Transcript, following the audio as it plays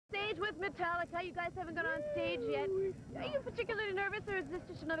stage with Metallica. You guys haven't gone on stage yet. Are you particularly nervous, or is this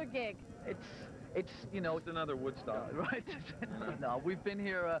just another gig? It's you know, it's another Woodstock, right? No, we've been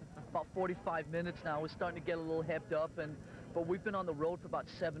here about 45 minutes now. We're starting to get a little hepped up, but we've been on the road for about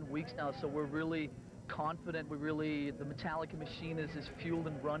 7 weeks now, so we're really confident. The Metallica machine is fueled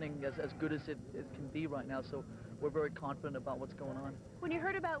and running as good as it can be right now, so we're very confident about what's going on. When you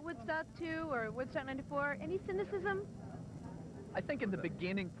heard about Woodstock 2 or Woodstock 94, any cynicism? I think in the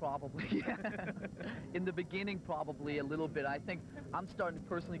beginning, probably. In the beginning, probably a little bit. I think I'm starting to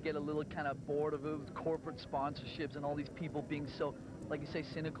personally get a little kind of bored of it, corporate sponsorships and all these people being so, like you say,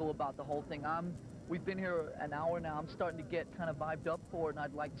 cynical about the whole thing. We've been here an hour now. I'm starting to get kind of vibed up for it, and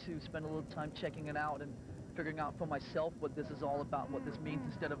I'd like to spend a little time checking it out and figuring out for myself what this is all about, what this means,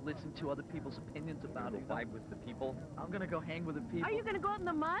 instead of listening to other people's opinions about it. Vibe with the people. I'm going to go hang with the people. Are you going to go out in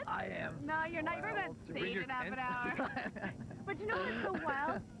the mud? I am. No, you're not. You're going to stage in half an hour. But you know what's so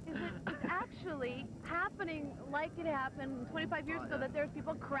wild is it's actually happening like it happened 25 years ago, that there's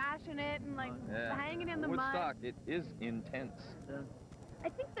people crashing it and like hanging in the Woodstock, mud. it is intense. I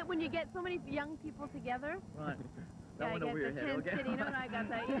think that when you get so many young people together, right. Yeah, I guess the tent city. No, I got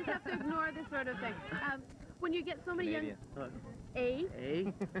that. You just have to ignore this sort of thing. When you get so many young... When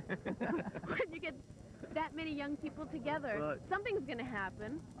you get that many young people together, something's going to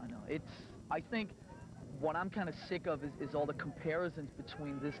happen. I know. I think what I'm kind of sick of is all the comparisons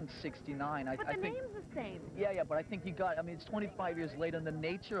between this and '69. But the name's the same. Yeah, but I think it's 25 years later, and the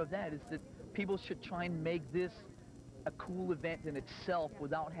nature of that is that people should try and make this a cool event in itself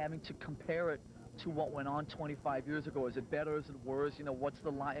without having to compare it to what went on 25 years ago. Is it better? Is it worse? You know, what's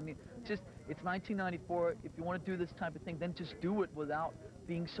the line? I mean, it's 1994. If you want to do this type of thing, then just do it without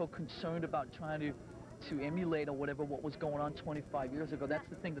being so concerned about trying to emulate or whatever what was going on 25 years ago. That's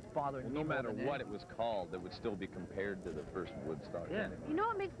the thing that's bothering me. No matter what it was called, it would still be compared to the first Woodstock. Yeah. You know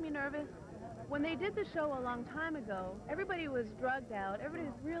what makes me nervous? When they did the show a long time ago, everybody was drugged out. Everybody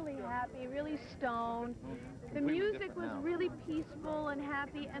was really happy, really stoned. The music was really peaceful and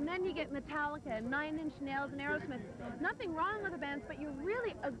happy. And then you get Metallica and 9 Inch Nails and Aerosmith. Nothing wrong with the bands, but you're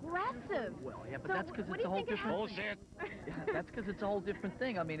really aggressive. Well, yeah, but so that's because it's a whole different... Bullshit! Yeah, that's because it's a whole different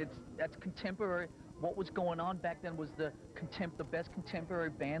thing. I mean, that's contemporary. What was going on back then was the best contemporary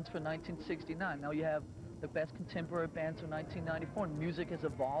bands for 1969. Now you have the best contemporary bands for 1994, and music has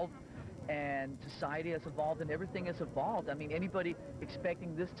evolved, and society has evolved, and everything has evolved. I mean, anybody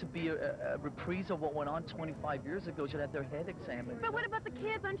expecting this to be a reprise of what went on 25 years ago should have their head examined. But what about the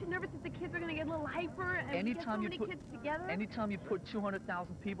kids? Aren't you nervous that the kids are going to get a little hyper and get so many kids together? Anytime you put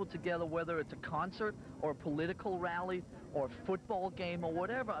 200,000 people together, whether it's a concert or a political rally or a football game or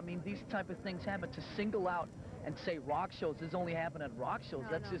whatever, I mean, these type of things happen. To single out and say rock shows, this only happen at rock shows,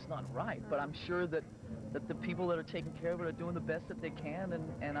 that's just not right. But I'm sure that the people that are taking care of it are doing the best that they can,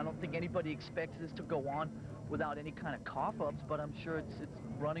 and I don't think anybody expects this to go on without any kind of cough-ups, but I'm sure it's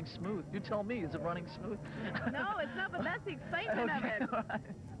running smooth. You tell me, is it running smooth? No, it's not, but that's the excitement of it. Right.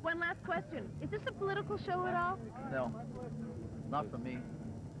 One last question. Is this a political show at all? No, not for me.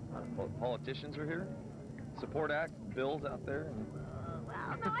 Politicians are here. Support act, bills out there.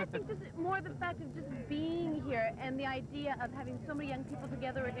 Well, no, I think just more the fact of just being here and the idea of having so many young people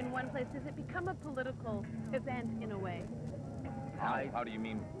together in one place. Does it become a political event in a way? How do you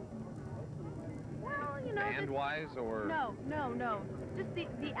mean? Well, you know... Band-wise, or... No. Just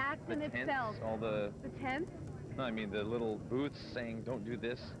the act in itself. All the... The tents? No, I mean the little booths saying, don't do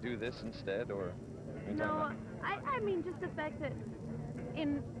this instead, or... No, I mean just the fact that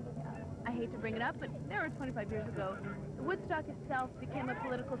I hate to bring it up, but there were 25 years ago, Woodstock itself became a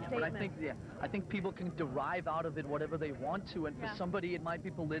political statement. But I think people can derive out of it whatever they want to, and for somebody it might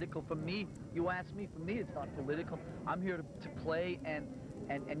be political. For me, you ask me, for me it's not political. I'm here to play and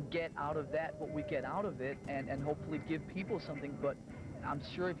get out of that what we get out of it, and hopefully give people something. But I'm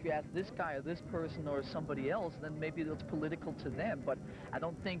sure if you ask this guy or this person or somebody else, then maybe it's political to them. But I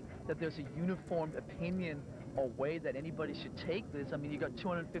don't think that there's a uniform opinion or way that anybody should take this. I mean, you got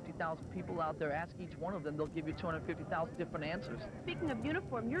 250,000 people out there. Ask each one of them, they'll give you 250,000 different answers. Speaking of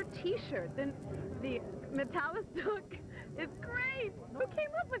uniform, your T-shirt, the Metallica, it's great. Who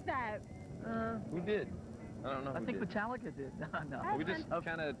came up with that? Who did? I don't know. I think Metallica did. No. We just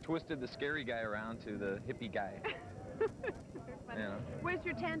kind of twisted the scary guy around to the hippie guy. Yeah. Where's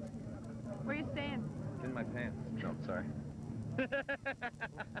your tent? Where are you staying? It's in my pants. No, sorry.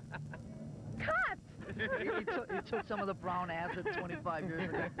 Cut! he took some of the brown acid 25 years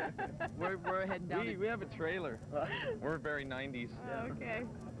ago. We're heading down. We have a trailer. We're very 90s. Oh, okay.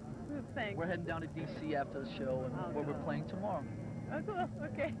 Thanks. We're heading down to D.C. after the show, and where we're playing tomorrow. Oh, cool.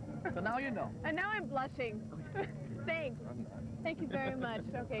 Okay. So now you know. And now I'm blushing. Thanks. I'm not. Thank you very much.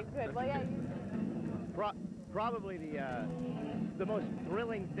 Okay, good. Well, yeah. Probably the most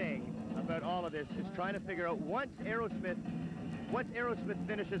thrilling thing about all of this is trying to figure out once Aerosmith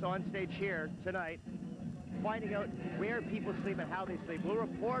finishes on stage here tonight, finding out where people sleep and how they sleep. We'll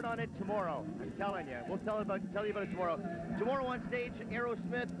report on it tomorrow. I'm telling you. We'll tell you about it tomorrow. Tomorrow on stage,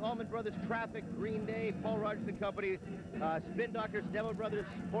 Aerosmith, Allman Brothers, Traffic, Green Day, Paul Rogers and Company, Spin Doctors, Demo Brothers,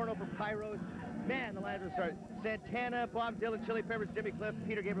 Porno for Pyros. Man, the lines will start. Santana, Bob Dylan, Chili Peppers, Jimmy Cliff,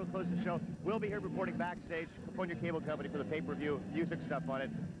 Peter Gabriel closes the show. We'll be here reporting backstage. Phone your cable company for the pay-per-view music stuff on it.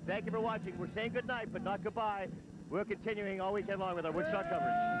 Thank you for watching. We're saying good night, but not goodbye. We're continuing all weekend long with our Woodstock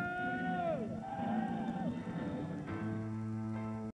coverage.